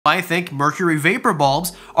I think mercury vapor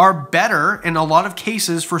bulbs are better in a lot of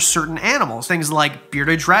cases for certain animals. Things like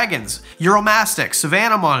bearded dragons, uromastyx,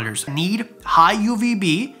 savanna monitors need high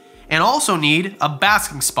UVB and also need a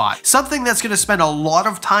basking spot. Something that's gonna spend a lot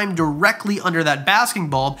of time directly under that basking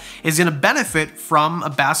bulb is gonna benefit from a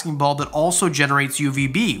basking bulb that also generates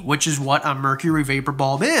UVB, which is what a mercury vapor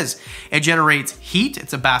bulb is. It generates heat,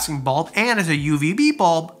 it's a basking bulb, and it's a UVB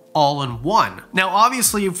bulb all in one. Now,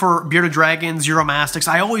 obviously for bearded dragons, uromastyx,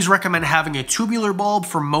 I always recommend having a tubular bulb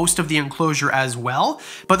for most of the enclosure as well.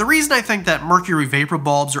 But the reason I think that mercury vapor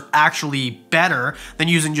bulbs are actually better than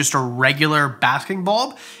using just a regular basking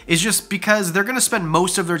bulb is just because they're gonna spend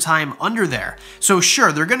most of their time under there. So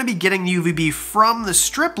sure, they're gonna be getting UVB from the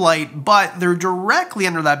strip light, but they're directly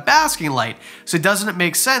under that basking light. So doesn't it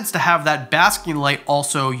make sense to have that basking light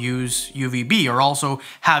also use UVB or also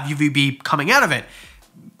have UVB coming out of it?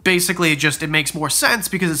 Basically, it makes more sense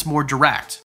because it's more direct.